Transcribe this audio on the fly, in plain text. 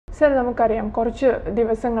Sir, നമുക്കറിയാം കുറച്ച്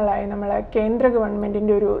ദിവസങ്ങളായി നമ്മളെ കേന്ദ്ര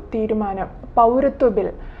ഗവൺമെന്റിന്റെ ഒരു തീരുമാനം പൗരത്വ ബിൽ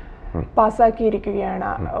പാസ്സാക്കിയിരിക്കുകയാണ്.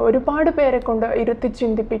 ഒരുപാട് പേരെ കൊണ്ട് ഇരുത്തി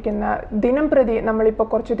ചിന്തിപ്പിക്കുന്ന, ദിനം പ്രതി നമ്മളിപ്പോൾ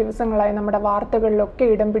കുറച്ച് ദിവസങ്ങളായി നമ്മുടെ വാർത്തകളിലൊക്കെ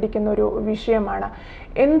ഇടം പിടിക്കുന്ന ഒരു വിഷയമാണ്.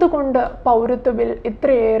 എന്തുകൊണ്ട് പൗരത്വ ബിൽ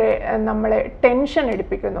ഇത്രയേറെ നമ്മളെ ടെൻഷൻ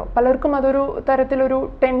എടുപ്പിക്കുന്നു? പലർക്കും അതൊരു തരത്തിലൊരു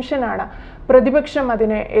ടെൻഷനാണ്. പ്രതിപക്ഷം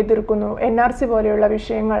അതിനെ എതിർക്കുന്നു. NRC പോലെയുള്ള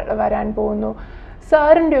വിഷയങ്ങൾ വരാൻ പോകുന്നു.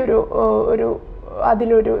 സാറിൻ്റെ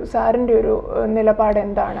സാറിൻ്റെ ഒരു നിലപാട്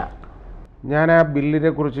എന്താണ്? ഞാൻ ആ ബില്ലിനെ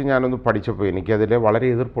കുറിച്ച് ഞാനൊന്ന് പഠിച്ചപ്പോൾ എനിക്കതിൽ വളരെ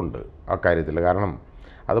എതിർപ്പുണ്ട് ആ കാര്യത്തിൽ. കാരണം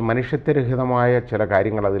അത് മനുഷ്യത്വരഹിതമായ ചില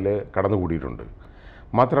കാര്യങ്ങൾ അതിൽ കടന്നുകൂടിയിട്ടുണ്ട്.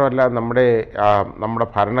 മാത്രമല്ല നമ്മുടെ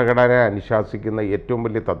ഭരണഘടന അനുശാസിക്കുന്ന ഏറ്റവും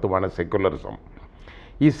വലിയ തത്വമാണ് സെക്യുലറിസം.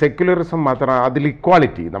 ഈ സെക്യുലറിസം മാത്രം അതിൽ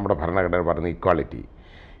ഇക്വാളിറ്റി, നമ്മുടെ ഭരണഘടന പറയുന്ന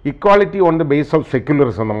equality on the base of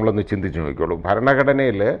secularism നമ്മളൊന്ന് ചിന്തിച്ച് നോക്കിക്കോളൂ.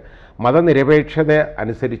 ഭരണഘടനയിൽ മതനിരപേക്ഷത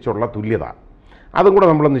അനുസരിച്ചുള്ള തുല്യത, അതും കൂടെ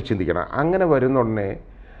നമ്മളൊന്ന് ചിന്തിക്കണം. അങ്ങനെ വരുന്നുടനെ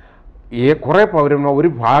കുറേ പൗരന്മാർ ഒരു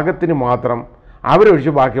ഭാഗത്തിന് മാത്രം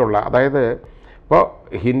അവരൊഴിച്ച് ബാക്കിയുള്ള, അതായത് ഇപ്പോൾ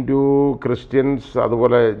ഹിന്ദു, ക്രിസ്ത്യൻസ്,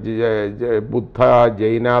 അതുപോലെ ബുദ്ധ,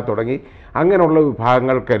 ജൈന തുടങ്ങി അങ്ങനെയുള്ള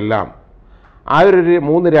വിഭാഗങ്ങൾക്കെല്ലാം ആ ഒരു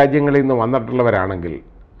 3 രാജ്യങ്ങളിൽ നിന്ന് വന്നിട്ടുള്ളവരാണെങ്കിൽ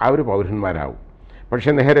അവർ പൗരന്മാരാവും.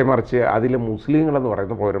 പക്ഷേ നേരെ മറിച്ച് അതിൽ മുസ്ലിങ്ങളെന്ന്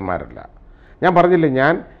പറയുന്ന പൗരന്മാരല്ല. ഞാൻ പറഞ്ഞില്ലേ,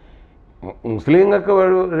 ഞാൻ മുസ്ലിങ്ങൾക്ക്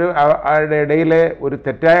ഇടയിലെ ഒരു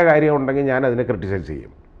തെറ്റായ കാര്യം ഉണ്ടെങ്കിൽ ഞാൻ അതിനെ ക്രിട്ടിസൈസ്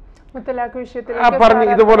ചെയ്യും. പറഞ്ഞ്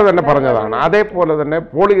ഇതുപോലെ തന്നെ പറഞ്ഞതാണ്. അതേപോലെ തന്നെ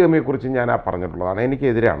പോളിഗമിയെക്കുറിച്ച് ഞാൻ പറഞ്ഞിട്ടുള്ളതാണ്.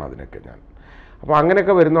 എനിക്കെതിരാണ് അതിനൊക്കെ ഞാൻ. അപ്പോൾ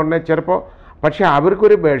അങ്ങനെയൊക്കെ വരുന്നുണ്ടെ ചിലപ്പോൾ, പക്ഷേ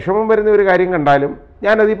അവർക്കൊരു വിഷമം വരുന്ന ഒരു കാര്യം കണ്ടാലും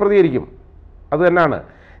ഞാനതിൽ പ്രതികരിക്കും. അത് തന്നെയാണ്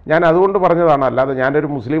ഞാൻ അതുകൊണ്ട് പറഞ്ഞതാണ്. അല്ലാതെ ഞാനൊരു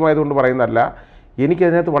മുസ്ലിം ആയതുകൊണ്ട് പറയുന്നതല്ല.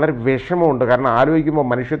 എനിക്കതിനകത്ത് വളരെ വിഷമമുണ്ട്. കാരണം ആലോചിക്കുമ്പോൾ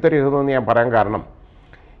മനുഷ്യത്വരഹിതമെന്ന് ഞാൻ പറയാൻ കാരണം,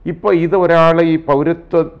 ഇപ്പോൾ ഇത് ഒരാൾ ഈ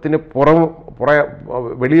പൗരത്വത്തിന്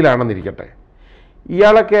വെളിയിലാണെന്നിരിക്കട്ടെ,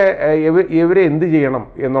 ഇയാളൊക്കെ ഇവരെ എന്ത് ചെയ്യണം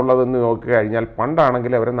എന്നുള്ളതെന്ന് നോക്കിക്കഴിഞ്ഞാൽ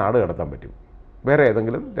പണ്ടാണെങ്കിൽ അവരെ നാട് കടത്താൻ പറ്റും. വേറെ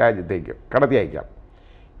ഏതെങ്കിലും രാജ്യത്തേക്ക് കടത്തി അയക്കാം.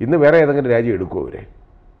 ഇന്ന് വേറെ ഏതെങ്കിലും രാജ്യം എടുക്കുമോ അവരെ?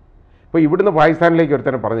 ഇപ്പോൾ ഇവിടുന്ന് പാകിസ്ഥാനിലേക്ക്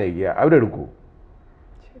ഒരുത്തനെ പറഞ്ഞയക്കുക, അവരെടുക്കൂ.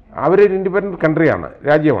 അവരൊരു ഇൻഡിപെൻഡൻറ്റ് കൺട്രിയാണ്,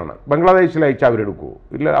 രാജ്യമാണ്. ബംഗ്ലാദേശിൽ അയച്ചാൽ അവരെടുക്കൂ,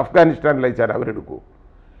 ഇല്ല അഫ്ഗാനിസ്ഥാനിൽ അയച്ചാൽ അവരെടുക്കൂ.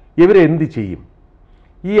 ഇവരെന്ത് ചെയ്യും?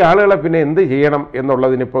 ഈ ആളുകളെ പിന്നെ എന്ത് ചെയ്യണം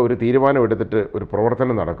എന്നുള്ളതിനിപ്പോൾ ഒരു തീരുമാനമെടുത്തിട്ട് ഒരു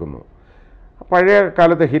പ്രവർത്തനം നടക്കുന്നു. പഴയ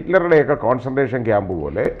കാലത്ത് ഹിറ്റ്ലറുടെയൊക്കെ കോൺസെൻട്രേഷൻ ക്യാമ്പ്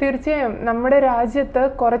പോലെ. തീർച്ചയായും നമ്മുടെ രാജ്യത്ത്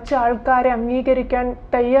കുറച്ച് ആൾക്കാരെ അംഗീകരിക്കാൻ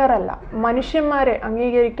തയ്യാറല്ല, മനുഷ്യന്മാരെ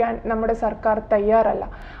അംഗീകരിക്കാൻ നമ്മുടെ സർക്കാർ തയ്യാറല്ല.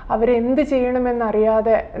 അവരെന്ത്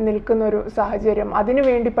ചെയ്യണമെന്നറിയാതെ നിൽക്കുന്ന ഒരു സാഹചര്യം.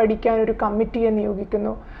 അതിനുവേണ്ടി പഠിക്കാൻ ഒരു കമ്മിറ്റിയെ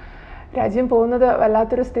നിയോഗിക്കുന്നു. രാജ്യം പോകുന്നത്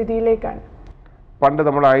വല്ലാത്തൊരു സ്ഥിതിയിലേക്കാണ്. പണ്ട്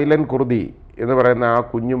നമ്മൾ ഐലൻ കുർദി എന്ന് പറയുന്ന ആ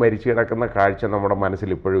കുഞ്ഞു മരിച്ചു കിടക്കുന്ന കാഴ്ച നമ്മുടെ മനസ്സിൽ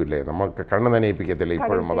ഇപ്പോഴും ഇല്ലേ? നമുക്ക് കണ്ണ് നനയിപ്പിക്കത്തില്ല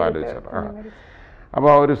ഇപ്പോഴും അതാലോചിച്ചാണ്.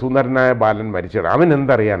 അപ്പോൾ ഒരു സുന്ദരനായ ബാലൻ മരിച്ചിട, അവൻ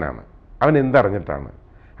എന്തറിയാനാണ്? അവൻ എന്തറിഞ്ഞിട്ടാണ്?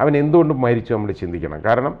 അവൻ എന്തുകൊണ്ട് മരിച്ചു നമ്മൾ ചിന്തിക്കണം.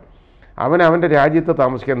 കാരണം അവൻ്റെ രാജ്യത്ത്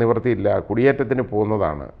താമസിക്കാൻ നിവൃത്തിയില്ല, കുടിയേറ്റത്തിന്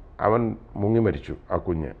പോകുന്നതാണ്. അവൻ മുങ്ങി മരിച്ചു. ആ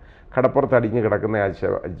കുഞ്ഞ് കടപ്പുറത്ത് അടിഞ്ഞ് കിടക്കുന്ന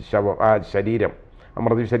ആ ശരീരം, ആ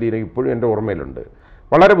മൃതശരീരം ഇപ്പോഴും എൻ്റെ ഓർമ്മയിലുണ്ട്.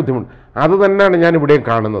 വളരെ ബുദ്ധിമുട്ട്. അത് തന്നെയാണ് ഞാൻ ഇവിടെയും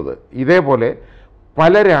കാണുന്നത്. ഇതേപോലെ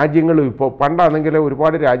പല രാജ്യങ്ങളും ഇപ്പോൾ, പണ്ടാണെങ്കിൽ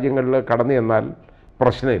ഒരുപാട് രാജ്യങ്ങളിൽ കടന്നു ചെന്നാൽ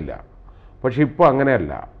പ്രശ്നമില്ല. പക്ഷെ ഇപ്പോൾ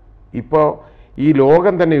അങ്ങനെയല്ല. ഇപ്പോൾ ഈ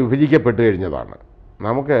ലോകം തന്നെ വിഭജിക്കപ്പെട്ട് കഴിഞ്ഞതാണ്.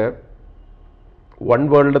 നമുക്ക് വൺ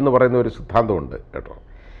വേൾഡ് എന്ന് പറയുന്ന ഒരു സിദ്ധാന്തമുണ്ട് കേട്ടോ.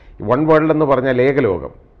 വൺ വേൾഡ് എന്ന് പറഞ്ഞാൽ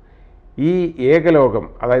ഏകലോകം. ഈ ഏകലോകം,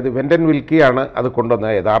 അതായത് വെൻഡൻ വിൽക്കിയാണ് അത്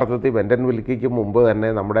കൊണ്ടുവന്നത്. യഥാർത്ഥത്തിൽ വെൻഡൻ വിൽക്കിക്ക് മുമ്പ്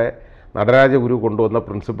തന്നെ നമ്മുടെ നടരാജഗുരു കൊണ്ടുവന്ന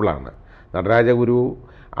പ്രിൻസിപ്പിളാണ്. നടരാജഗുരു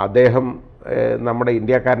അദ്ദേഹം നമ്മുടെ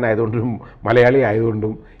ഇന്ത്യക്കാരനായതുകൊണ്ടും മലയാളി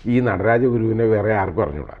ആയതുകൊണ്ടും ഈ നടരാജഗുരുവിനെ വേറെ ആർക്കും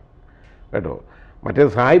അറിഞ്ഞൂടാ കേട്ടോ.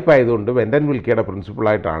 മറ്റേത് സായിപ്പായതുകൊണ്ട് വെൻഡൻ വിൽക്കിയുടെ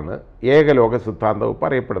പ്രിൻസിപ്പിളായിട്ടാണ് ഏകലോക സിദ്ധാന്തവും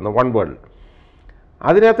പറയപ്പെടുന്നത്, വൺ വേൾഡ്.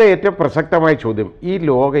 അതിനകത്ത് ഏറ്റവും പ്രസക്തമായ ചോദ്യം, ഈ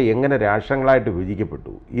ലോകം എങ്ങനെ രാഷ്ട്രങ്ങളായിട്ട്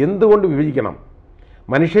വിഭജിക്കപ്പെട്ടു? എന്തുകൊണ്ട് വിഭജിക്കണം?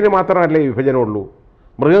 മനുഷ്യന് മാത്രമല്ലേ വിഭജനമുള്ളൂ,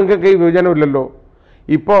 മൃഗങ്ങൾക്ക് ഈ വിഭജനമില്ലല്ലോ.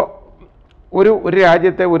 ഇപ്പോൾ ഒരു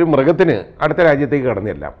രാജ്യത്തെ ഒരു മൃഗത്തിന് അടുത്ത രാജ്യത്തേക്ക്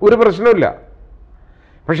കടന്നില്ല, ഒരു പ്രശ്നമില്ല.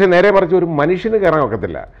 പക്ഷേ നേരെ മറിച്ച് ഒരു മനുഷ്യന് കയറാൻ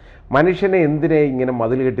ഒക്കത്തില്ല. മനുഷ്യനെ എന്തിനെ ഇങ്ങനെ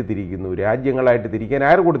മതിൽ കെട്ടി തിരിക്കുന്നു? രാജ്യങ്ങളായിട്ട് തിരിക്കാൻ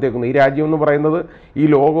ആര് കൊടുത്തേക്കുന്നു? ഈ രാജ്യം എന്ന് പറയുന്നത്, ഈ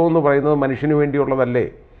ലോകം എന്ന് പറയുന്നത് മനുഷ്യന് വേണ്ടിയുള്ളതല്ലേ?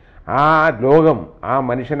 ആ ലോകം ആ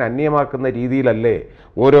മനുഷ്യനെ അന്യമാക്കുന്ന രീതിയിലല്ലേ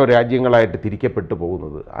ഓരോ രാജ്യങ്ങളായിട്ട് തിരിക്കപ്പെട്ടു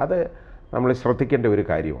പോകുന്നത്? അത് നമ്മൾ ശ്രദ്ധിക്കേണ്ട ഒരു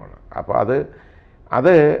കാര്യമാണ്. അപ്പോൾ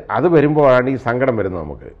അത് വരുമ്പോഴാണ് ഈ സങ്കടം വരുന്നത്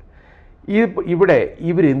നമുക്ക്. ഇവിടെ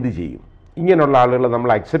ഇവരെന്ത് ചെയ്യും? ഇങ്ങനെയുള്ള ആളുകൾ നമ്മൾ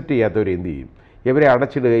അക്സെപ്റ്റ് ചെയ്യാത്തവർ എന്ത് ചെയ്യും? ഇവരെ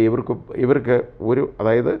അടച്ചിടുക, ഇവർക്ക്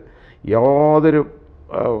അതായത് യാതൊരു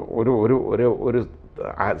ഒരു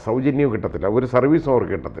സൗജന്യവും കിട്ടത്തില്ല, ഒരു സർവീസും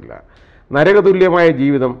അവർക്ക് കിട്ടത്തില്ല. നരകതുല്യമായ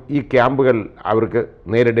ജീവിതം ഈ ക്യാമ്പുകൾ അവർക്ക്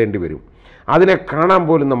നേരിടേണ്ടി വരും. അതിനെ കാണാൻ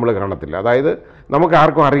പോലും നമ്മൾ കാണത്തില്ല. അതായത് നമുക്ക്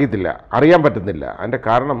ആർക്കും അറിയാൻ പറ്റുന്നില്ല. അതിൻ്റെ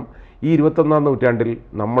കാരണം ഈ 21-ാം നൂറ്റാണ്ടിൽ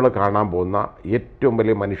നമ്മൾ കാണാൻ പോകുന്ന ഏറ്റവും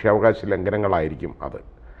വലിയ മനുഷ്യാവകാശ ലംഘനങ്ങളായിരിക്കും അത്.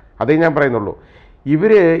 അതേ ഞാൻ പറയുന്നുള്ളൂ.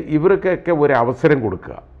 ഇവർക്കൊക്കെ ഒരു അവസരം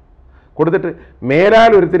കൊടുത്തിട്ട്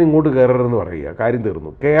മേലാൽ ഒരുത്തിന് ഇങ്ങോട്ട് കയറരുതെന്ന് പറയുക, കാര്യം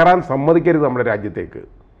തീർന്നു. കയറാൻ സമ്മതിക്കരുത് നമ്മുടെ രാജ്യത്തേക്ക്.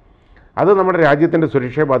 അത് നമ്മുടെ രാജ്യത്തിൻ്റെ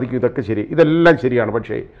സുരക്ഷയെ ബാധിക്കും. ഇതൊക്കെ ശരി, ഇതെല്ലാം ശരിയാണ്.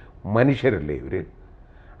 പക്ഷേ മനുഷ്യരല്ലേ ഇവർ?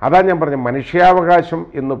 അതാ ഞാൻ പറഞ്ഞ മനുഷ്യാവകാശം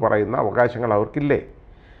എന്ന് പറയുന്ന അവകാശങ്ങൾ അവർക്കില്ലേ?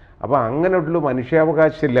 അപ്പോൾ അങ്ങനെയുള്ള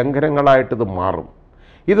മനുഷ്യാവകാശ ലംഘനങ്ങളായിട്ടിത് മാറും.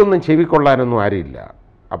 ഇതൊന്നും ചെവിക്കൊള്ളാനൊന്നും ആരുമില്ല.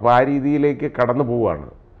 അപ്പോൾ ആ രീതിയിലേക്ക് കടന്നു പോവുകയാണ്.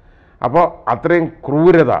 അപ്പോൾ അത്രയും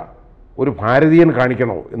ക്രൂരത ഒരു ഭാരതീയൻ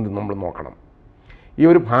കാണിക്കണോ എന്ന് നമ്മൾ നോക്കണം. ഈ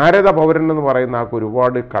ഒരു ഭാരത പൗരൻ എന്ന് പറയുന്ന ആൾക്ക്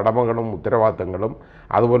ഒരുപാട് കടമകളും ഉത്തരവാദിത്തങ്ങളും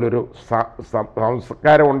അതുപോലെ ഒരു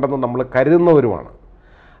സംസ്കാരം ഉണ്ടെന്ന് നമ്മൾ കരുതുന്നവരുമാണ്.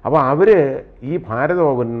 അപ്പോൾ അവർ ഈ ഭാരത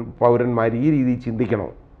പൗരന്മാർ ഈ രീതിയിൽ ചിന്തിക്കണോ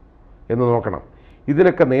എന്ന് നോക്കണം.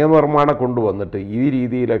 ഇതിനൊക്കെ നിയമനിർമ്മാണം കൊണ്ടുവന്നിട്ട് ഈ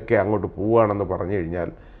രീതിയിലൊക്കെ അങ്ങോട്ട് പോവുകയാണെന്ന് പറഞ്ഞു കഴിഞ്ഞാൽ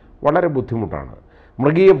വളരെ ബുദ്ധിമുട്ടാണ്.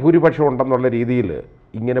 മൃഗീയ ഭൂരിപക്ഷം ഉണ്ടെന്നുള്ള രീതിയിൽ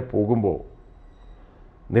ഇങ്ങനെ പോകുമ്പോൾ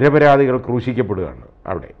നിരപരാധികൾ ക്രൂശിക്കപ്പെടുകയാണ്.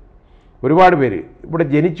 അവിടെ ഒരുപാട് പേര് ഇവിടെ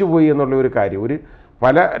ജനിച്ചു പോയി എന്നുള്ള ഒരു കാര്യം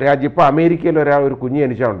പല രാജ്യം ഇപ്പോൾ അമേരിക്കയിൽ ഒരു കുഞ്ഞ്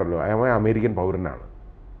ജനിച്ചാലുണ്ടല്ലോ, അയാൾ അമേരിക്കൻ പൗരനാണ്.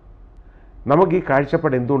 നമുക്ക് ഈ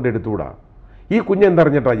കാഴ്ചപ്പാട് എന്തുകൊണ്ട് എടുത്തുകൂടാ? ഈ കുഞ്ഞ്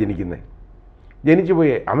എന്തറിഞ്ഞിട്ടാണ് ജനിക്കുന്നത്? ജനിച്ചു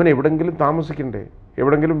പോയി അവൻ എവിടെങ്കിലും താമസിക്കണ്ടേ?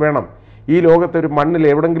 എവിടെങ്കിലും വേണം. ഈ ലോകത്തെ ഒരു മണ്ണിൽ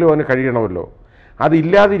എവിടെങ്കിലും അവന് കഴിയണമല്ലോ.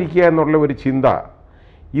 അതില്ലാതിരിക്കുക എന്നുള്ള ഒരു ചിന്ത,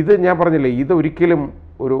 ഇത് ഞാൻ പറഞ്ഞില്ലേ, ഇതൊരിക്കലും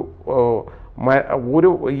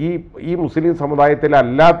ഈ മുസ്ലിം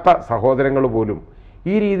സമുദായത്തിലല്ലാത്ത സഹോദരങ്ങൾ പോലും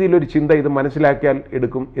ഈ രീതിയിലൊരു ചിന്ത ഇത് മനസ്സിലാക്കിയാൽ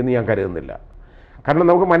എടുക്കും എന്ന് ഞാൻ കരുതുന്നില്ല. കാരണം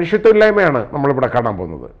നമുക്ക് മനുഷ്യത്വമില്ലായ്മയാണ് നമ്മളിവിടെ കാണാൻ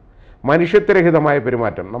പോകുന്നത്. മനുഷ്യത്വരഹിതമായ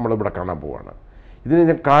പെരുമാറ്റം നമ്മളിവിടെ കാണാൻ പോവുകയാണ്. ഇതിന്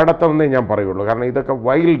ഞാൻ കാടത്തമെന്നേ ഞാൻ പറയുള്ളൂ. കാരണം ഇതൊക്കെ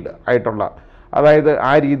വൈൽഡ് ആയിട്ടുള്ള, അതായത്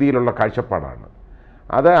ആ രീതിയിലുള്ള കാഴ്ചപ്പാടാണ്.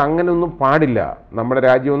 അത് അങ്ങനെയൊന്നും പാടില്ല. നമ്മുടെ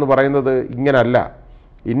രാജ്യമെന്ന് പറയുന്നത് ഇങ്ങനല്ല.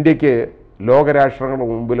 ഇന്ത്യക്ക് ലോകരാഷ്ട്രങ്ങളുടെ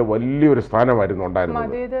മുമ്പിൽ വലിയൊരു സ്ഥാനമായിരുന്നു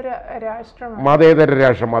ഉണ്ടായിരുന്നത്.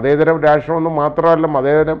 മതേതര രാഷ്ട്രമെന്ന്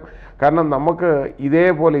മാത്രമല്ല കാരണം നമുക്ക്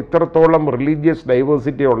ഇതേപോലെ ഇത്രത്തോളം റിലീജിയസ്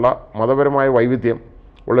ഡൈവേഴ്സിറ്റി ഉള്ള മതപരമായ വൈവിധ്യം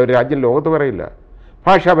ഉള്ള ഒരു രാജ്യം ലോകത്ത് പറയില്ല.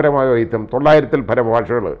 ഭാഷാപരമായ വൈവിധ്യം 900-ൽ പരം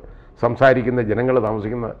ഭാഷകൾ സംസാരിക്കുന്ന ജനങ്ങൾ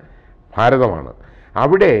താമസിക്കുന്ന ഭാരതമാണ്.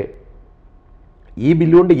 അവിടെ ഈ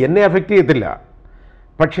ബില്ലുകൊണ്ട് എന്നെ അഫക്റ്റ് ചെയ്യത്തില്ല.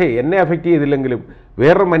 പക്ഷേ എന്നെ അഫക്റ്റ് ചെയ്തില്ലെങ്കിലും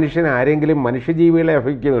വേറൊരു മനുഷ്യനെ ആരെങ്കിലും മനുഷ്യജീവികളെ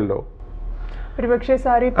അഫക്റ്റ് ചെയ്യുമല്ലോ. ഒരുപക്ഷെ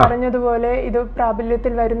സാറി പറഞ്ഞതുപോലെ ഇത്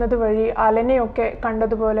പ്രാബല്യത്തിൽ വരുന്നത് വഴി അലനെയൊക്കെ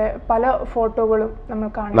കണ്ടതുപോലെ പല ഫോട്ടോകളും നമ്മൾ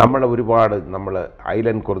കാണും. നമ്മൾ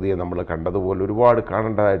ഐലൻഡ് കുർദിയെ നമ്മൾ കണ്ടതുപോലെ ഒരുപാട്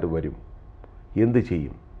കാണേണ്ടതായിട്ട് വരും. എന്ത്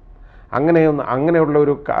ചെയ്യും? അങ്ങനെയുള്ള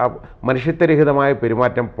ഒരു മനുഷ്യത്വരഹിതമായ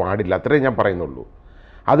പെരുമാറ്റം പാടില്ല. അത്രേ ഞാൻ പറയുന്നുള്ളൂ.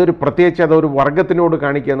 പ്രത്യേകിച്ച് അതൊരു വർഗത്തിനോട്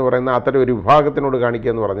കാണിക്കുക എന്ന് പറയുന്ന, അത്തരം ഒരു വിഭാഗത്തിനോട് കാണിക്കുക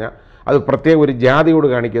എന്ന് പറഞ്ഞാൽ, അത് പ്രത്യേക ഒരു ജാതിയോട്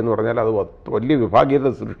കാണിക്കുക എന്ന് പറഞ്ഞാൽ അത് വലിയ വിഭാഗീയത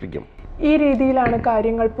സൃഷ്ടിക്കും. ഈ രീതിയിലാണ്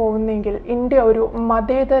കാര്യങ്ങൾ പോകുന്നതെങ്കിൽ ഇന്ത്യ ഒരു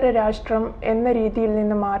മതേതര രാഷ്ട്രം എന്ന രീതിയിൽ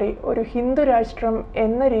നിന്ന് മാറി ഒരു ഹിന്ദു രാഷ്ട്രം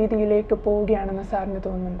എന്ന രീതിയിലേക്ക് പോവുകയാണെന്ന് സാറിന്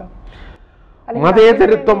തോന്നുന്നുണ്ടോ?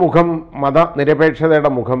 മതേതരത്വ മുഖം,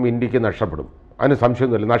 മതനിരപേക്ഷതയുടെ മുഖം ഇന്ത്യക്ക് നഷ്ടപ്പെടും. അതിന്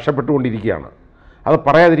സംശയമൊന്നുമില്ല. നഷ്ടപ്പെട്ടുകൊണ്ടിരിക്കുകയാണ്. അത്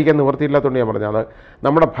പറയാതിരിക്കാൻ നിവൃത്തിയില്ലാത്തതുകൊണ്ട് ഞാൻ പറഞ്ഞത്,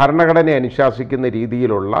 നമ്മുടെ ഭരണഘടനയെ അനുശാസിക്കുന്ന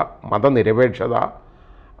രീതിയിലുള്ള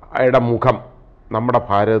മതനിരപേക്ഷതയുടെ മുഖം നമ്മുടെ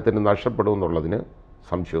ഭാരതത്തിന് നഷ്ടപ്പെടുമെന്നുള്ളതിന്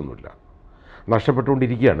സംശയമൊന്നുമില്ല.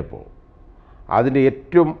 നഷ്ടപ്പെട്ടുകൊണ്ടിരിക്കുകയാണ് ഇപ്പോൾ. അതിൻ്റെ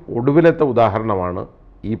ഏറ്റവും ഒടുവിലത്തെ ഉദാഹരണമാണ്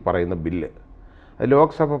ഈ പറയുന്ന ബില്ല്. അത്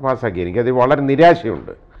ലോക്സഭ പാസ്സാക്കി. എനിക്കത് വളരെ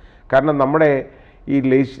നിരാശയുണ്ട്. കാരണം നമ്മുടെ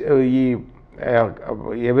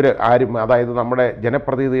അതായത് നമ്മുടെ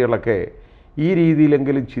ജനപ്രതിനിധികളൊക്കെ ഈ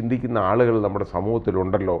രീതിയിലെങ്കിലും ചിന്തിക്കുന്ന ആളുകൾ നമ്മുടെ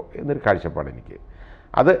സമൂഹത്തിലുണ്ടല്ലോ എന്നൊരു കാഴ്ചപ്പാട് എനിക്ക്.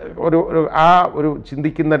 അത് ഒരു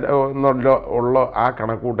ചിന്തിക്കുന്ന ഉള്ള ആ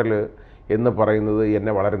കണക്കൂട്ടൽ എന്ന് പറയുന്നത്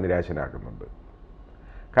എന്നെ വളരെ നിരാശനാക്കുന്നുണ്ട്.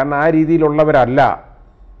 കാരണം ആ രീതിയിലുള്ളവരല്ല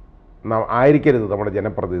ആയിരിക്കരുത് നമ്മുടെ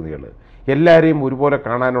ജനപ്രതിനിധികൾ. എല്ലാവരെയും ഒരുപോലെ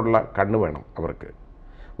കാണാനുള്ള കണ്ണ് വേണം അവർക്ക്.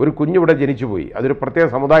 ഒരു കുഞ്ഞിവിടെ ജനിച്ചുപോയി, അതൊരു പ്രത്യേക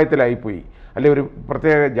സമുദായത്തിലായിപ്പോയി, അല്ലെങ്കിൽ ഒരു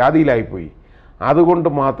പ്രത്യേക ജാതിയിലായിപ്പോയി, അതുകൊണ്ട്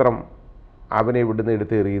മാത്രം അവനെ ഇവിടുന്ന്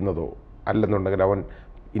എടുത്ത് എറിയുന്നതോ അല്ലെന്നുണ്ടെങ്കിൽ അവൻ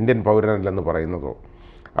ഇന്ത്യൻ പൗരനല്ലെന്ന് പറയുന്നതോ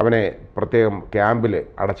അവനെ പ്രത്യേകം ക്യാമ്പിൽ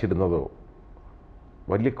അടച്ചിടുന്നതോ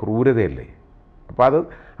വലിയ ക്രൂരതയല്ലേ? അപ്പോൾ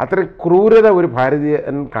അത്രയും ക്രൂരത ഒരു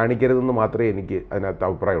ഭാരതീയൻ കാണിക്കരുതെന്ന് മാത്രമേ എനിക്ക് അതിനകത്ത്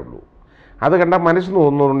അഭിപ്രായമുള്ളൂ. അത് കണ്ടാൽ മനസ്സിന്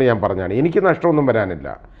തോന്നുന്നതുകൊണ്ട് ഞാൻ പറഞ്ഞാണ്. എനിക്ക് നഷ്ടമൊന്നും വരാനില്ല,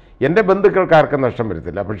 എൻ്റെ ബന്ധുക്കൾക്ക് ആർക്കും നഷ്ടം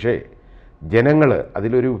വരത്തില്ല. പക്ഷേ ജനങ്ങൾ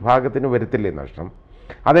അതിലൊരു വിഭാഗത്തിന് വരത്തില്ലേ നഷ്ടം?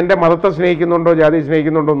 അതെൻ്റെ മതത്തെ സ്നേഹിക്കുന്നുണ്ടോ ജാതി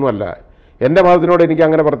സ്നേഹിക്കുന്നുണ്ടോ ഒന്നുമല്ല. എൻ്റെ മതത്തിനോട് എനിക്ക്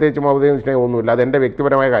അങ്ങനെ പ്രത്യേകിച്ച് മതം സ്നേഹമൊന്നുമില്ല. അതെൻ്റെ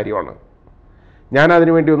വ്യക്തിപരമായ കാര്യമാണ്. ഞാൻ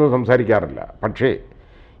അതിനു വേണ്ടി ഒന്നും സംസാരിക്കാറില്ല. പക്ഷേ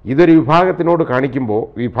ഇതൊരു വിഭാഗത്തിനോട് കാണിക്കുമ്പോൾ,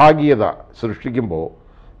 വിഭാഗീയത സൃഷ്ടിക്കുമ്പോൾ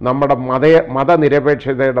നമ്മുടെ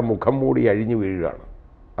മതനിരപേക്ഷതയുടെ മുഖം മൂടി അഴിഞ്ഞു വീഴുകയാണ്.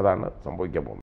 അതാണ് സംഭവിക്കാൻ പോകുന്നത്.